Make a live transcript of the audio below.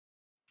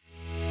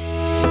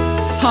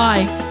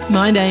Hi,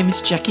 my name's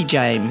Jackie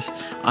James.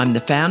 I'm the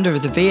founder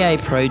of the VA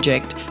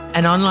Project,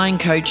 an online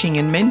coaching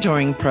and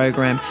mentoring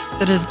program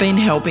that has been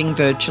helping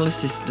virtual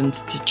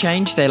assistants to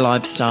change their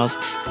lifestyles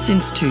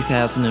since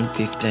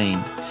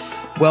 2015.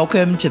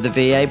 Welcome to the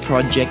VA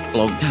Project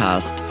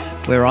blogcast,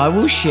 where I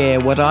will share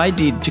what I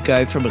did to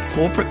go from a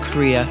corporate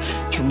career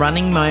to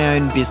running my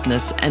own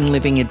business and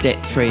living a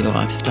debt-free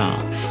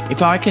lifestyle.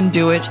 If I can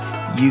do it,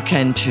 you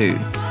can too.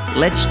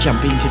 Let's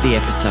jump into the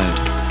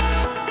episode.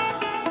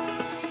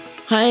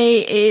 Hey,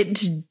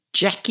 it's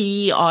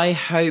Jackie. I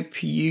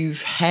hope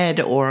you've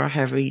had or are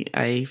having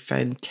a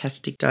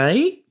fantastic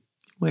day,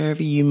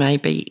 wherever you may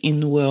be in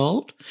the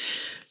world.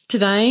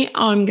 Today,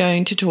 I'm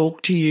going to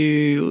talk to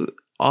you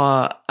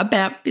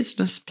about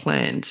business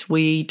plans.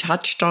 We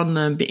touched on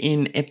them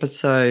in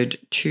episode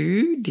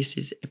 2. This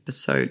is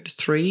episode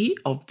 3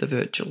 of the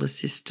Virtual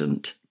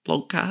Assistant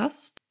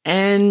blogcast.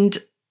 And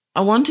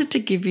I wanted to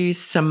give you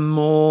some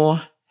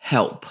more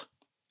help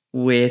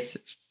with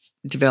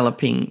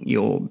developing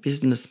your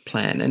business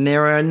plan. And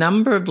there are a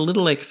number of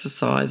little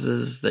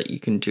exercises that you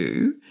can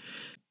do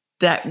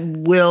that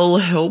will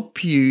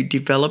help you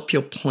develop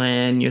your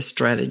plan, your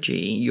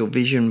strategy, your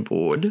vision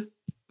board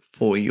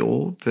for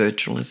your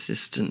virtual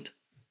assistant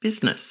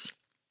business.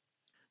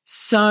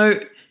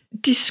 So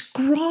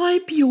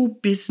describe your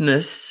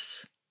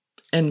business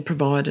and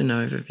provide an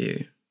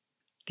overview.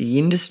 The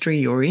industry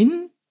you're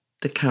in,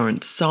 the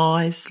current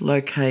size,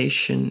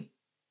 location,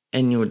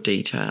 and your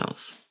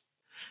details.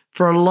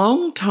 For a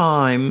long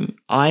time,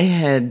 I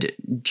had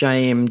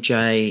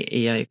JMJ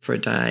EA for a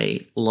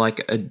day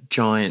like a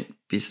giant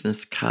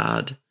business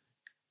card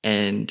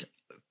and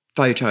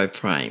photo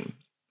frame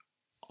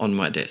on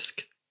my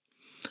desk.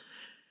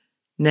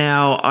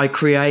 Now, I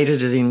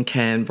created it in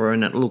Canva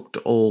and it looked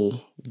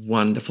all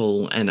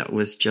wonderful and it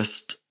was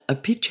just a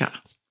picture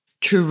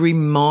to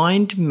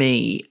remind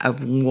me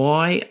of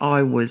why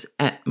I was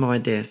at my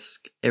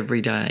desk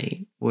every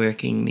day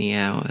working the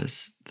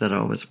hours that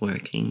I was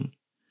working.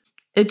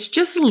 It's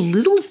just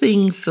little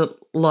things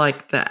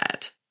like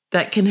that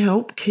can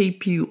help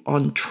keep you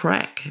on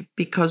track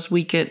because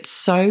we get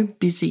so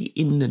busy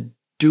in the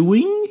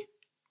doing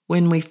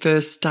when we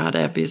first start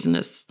our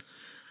business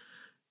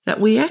that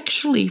we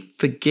actually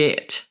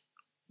forget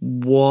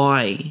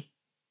why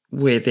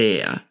we're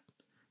there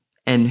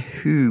and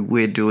who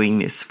we're doing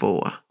this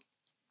for.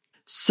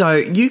 So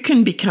you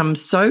can become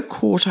so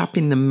caught up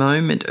in the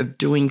moment of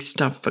doing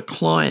stuff for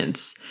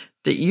clients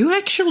that you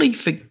actually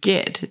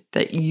forget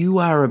that you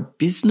are a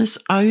business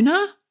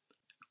owner,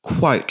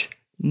 quote,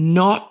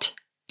 not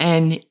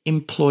an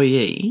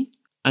employee,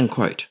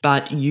 unquote,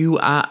 but you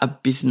are a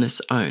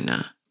business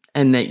owner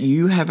and that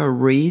you have a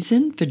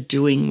reason for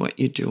doing what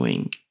you're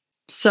doing.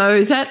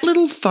 So that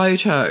little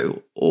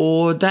photo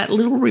or that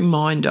little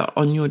reminder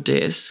on your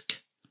desk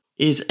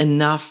is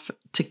enough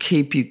to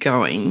keep you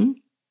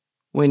going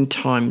when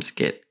times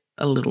get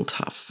a little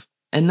tough.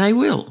 And they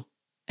will.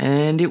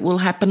 And it will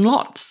happen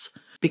lots.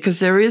 Because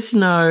there is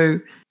no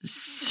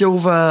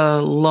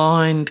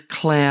silver-lined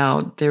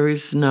cloud, there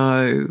is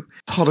no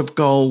pot of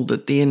gold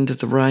at the end of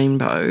the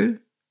rainbow.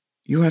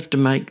 You have to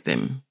make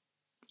them,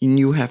 and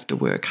you have to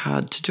work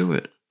hard to do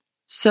it.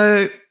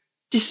 So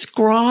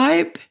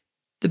describe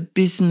the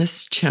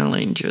business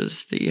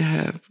challenges that you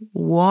have.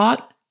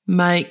 What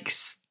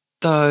makes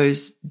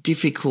those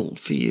difficult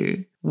for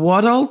you?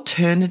 What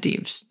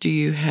alternatives do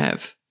you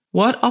have?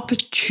 What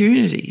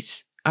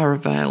opportunities are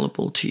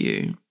available to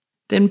you?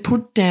 Then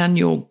put down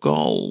your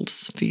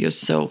goals for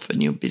yourself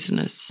and your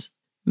business.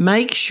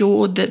 Make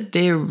sure that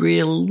they're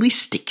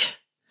realistic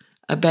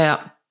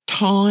about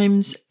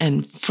times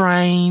and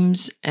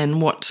frames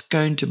and what's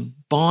going to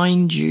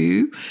bind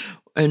you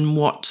and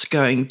what's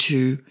going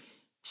to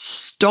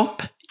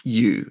stop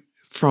you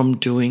from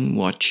doing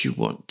what you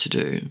want to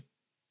do.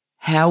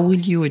 How will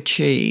you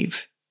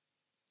achieve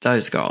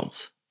those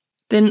goals?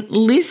 Then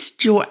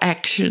list your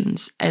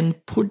actions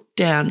and put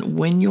down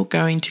when you're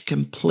going to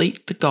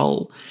complete the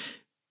goal.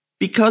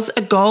 Because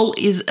a goal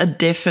is a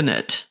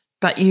definite,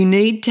 but you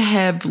need to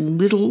have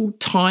little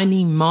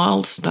tiny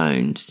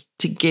milestones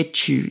to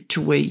get you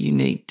to where you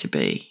need to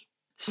be.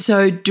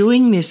 So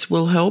doing this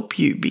will help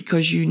you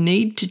because you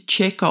need to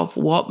check off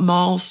what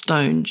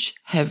milestones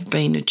have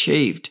been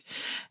achieved.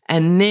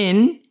 And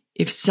then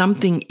if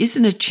something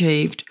isn't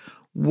achieved,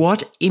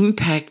 what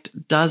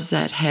impact does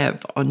that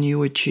have on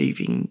you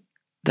achieving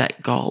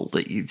that goal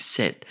that you've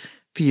set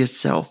for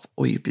yourself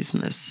or your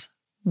business?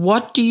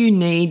 What do you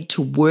need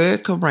to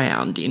work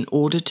around in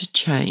order to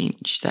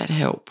change that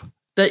help?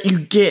 That you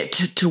get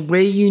to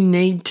where you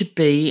need to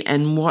be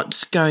and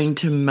what's going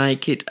to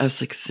make it a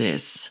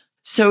success.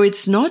 So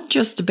it's not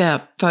just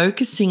about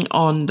focusing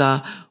on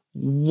the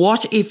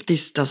what if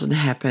this doesn't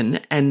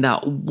happen and the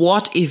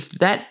what if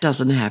that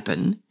doesn't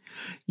happen.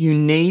 You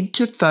need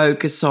to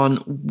focus on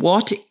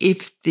what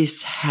if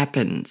this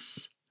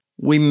happens.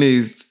 We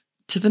move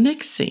to the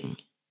next thing.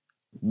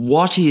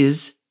 What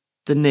is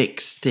the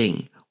next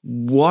thing?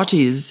 What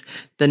is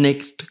the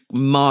next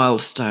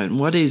milestone?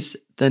 What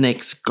is the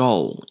next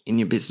goal in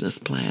your business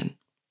plan?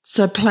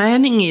 So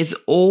planning is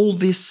all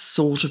this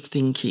sort of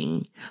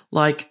thinking,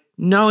 like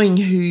knowing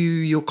who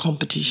your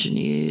competition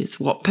is,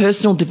 what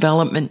personal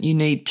development you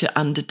need to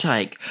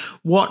undertake,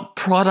 what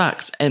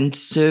products and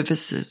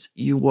services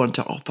you want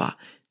to offer.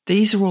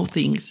 These are all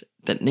things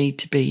that need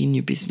to be in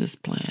your business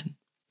plan.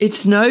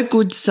 It's no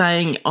good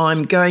saying,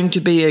 I'm going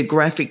to be a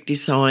graphic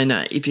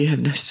designer if you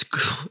have no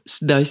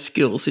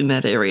skills in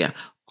that area.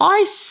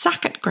 I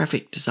suck at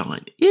graphic design.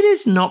 It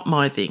is not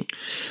my thing.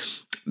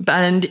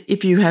 And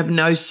if you have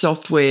no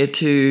software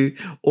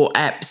or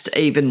apps to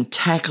even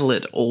tackle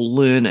it or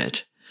learn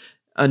it,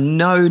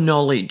 no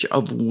knowledge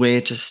of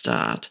where to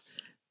start.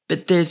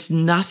 But there's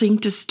nothing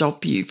to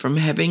stop you from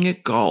having a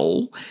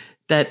goal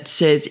that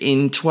says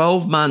in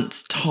 12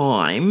 months'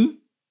 time,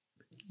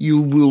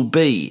 you will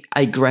be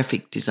a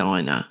graphic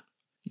designer.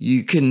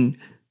 You can,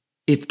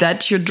 if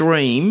that's your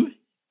dream,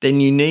 then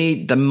you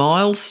need the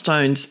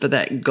milestones for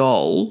that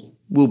goal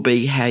will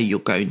be how you're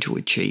going to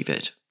achieve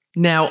it.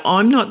 Now,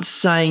 I'm not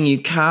saying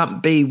you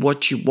can't be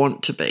what you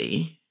want to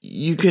be.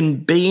 You can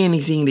be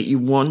anything that you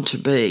want to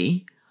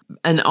be.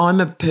 And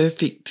I'm a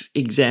perfect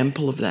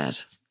example of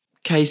that.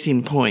 Case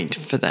in point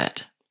for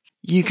that.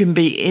 You can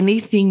be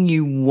anything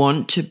you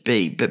want to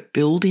be, but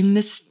build in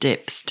the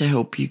steps to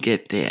help you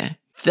get there.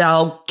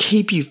 They'll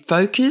keep you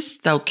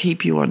focused. They'll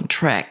keep you on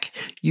track.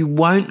 You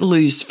won't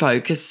lose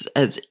focus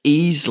as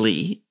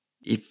easily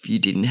if you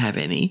didn't have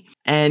any.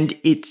 And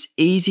it's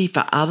easy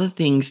for other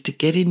things to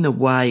get in the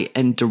way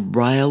and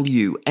derail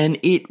you, and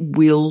it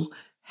will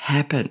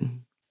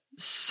happen.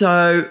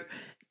 So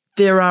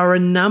there are a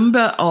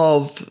number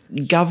of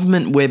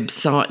government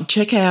websites.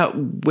 Check out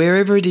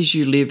wherever it is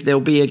you live.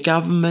 There'll be a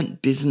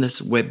government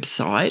business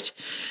website,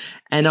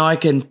 and I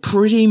can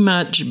pretty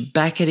much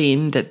back it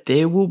in that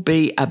there will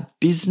be a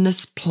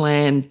business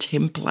plan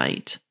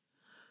template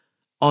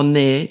on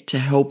there to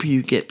help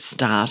you get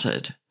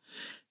started.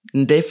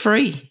 And they're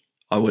free.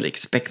 I would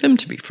expect them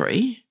to be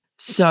free.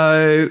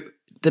 So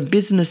the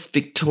Business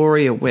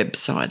Victoria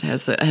website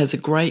has a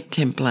great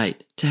template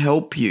to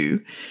help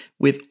you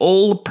with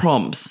all the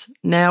prompts.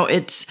 Now,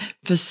 it's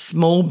for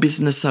small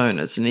business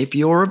owners. And if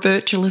you're a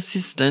virtual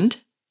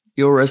assistant,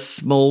 you're a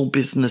small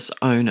business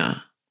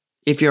owner.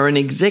 If you're an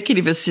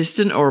executive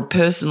assistant or a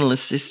personal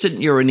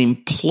assistant, you're an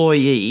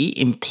employee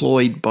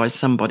employed by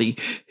somebody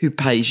who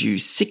pays you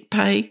sick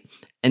pay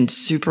and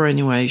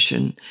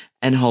superannuation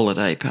and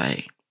holiday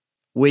pay.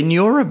 When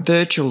you're a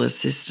virtual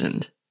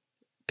assistant,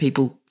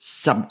 people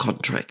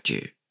subcontract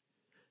you.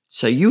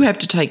 So you have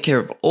to take care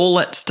of all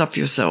that stuff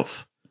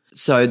yourself.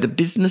 So the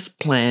business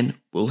plan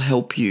will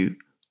help you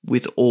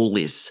with all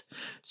this.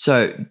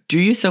 So do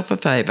yourself a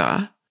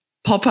favour,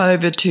 pop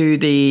over to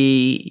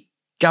the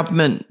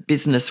government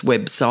business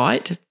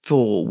website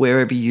for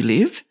wherever you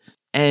live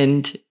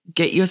and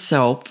get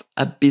yourself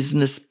a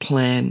business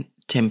plan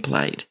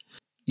template.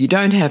 You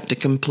don't have to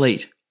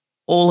complete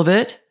all of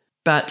it,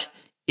 but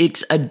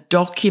it's a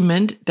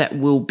document that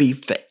will be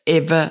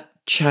forever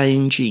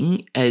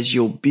changing as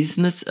your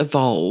business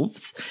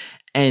evolves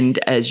and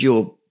as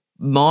your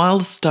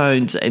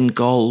milestones and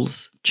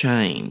goals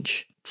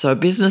change. So a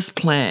business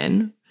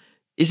plan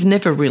is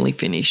never really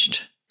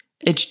finished.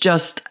 It's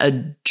just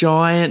a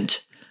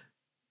giant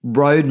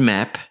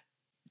roadmap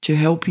to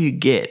help you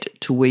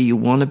get to where you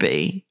want to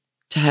be,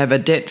 to have a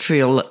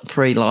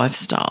debt-free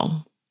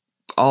lifestyle.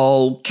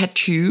 I'll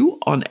catch you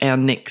on our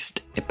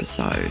next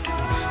episode.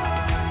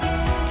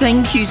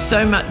 Thank you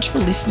so much for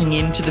listening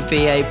in to the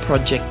VA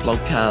Project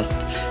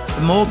Blogcast.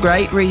 For more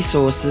great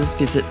resources,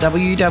 visit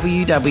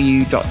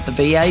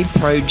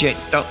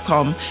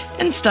www.thevaproject.com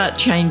and start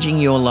changing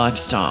your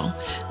lifestyle.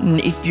 And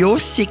if you're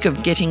sick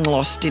of getting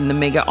lost in the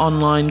mega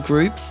online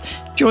groups,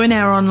 join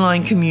our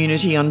online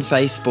community on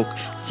Facebook.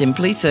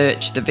 Simply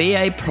search the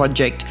VA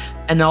Project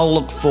and I'll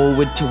look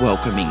forward to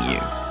welcoming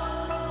you.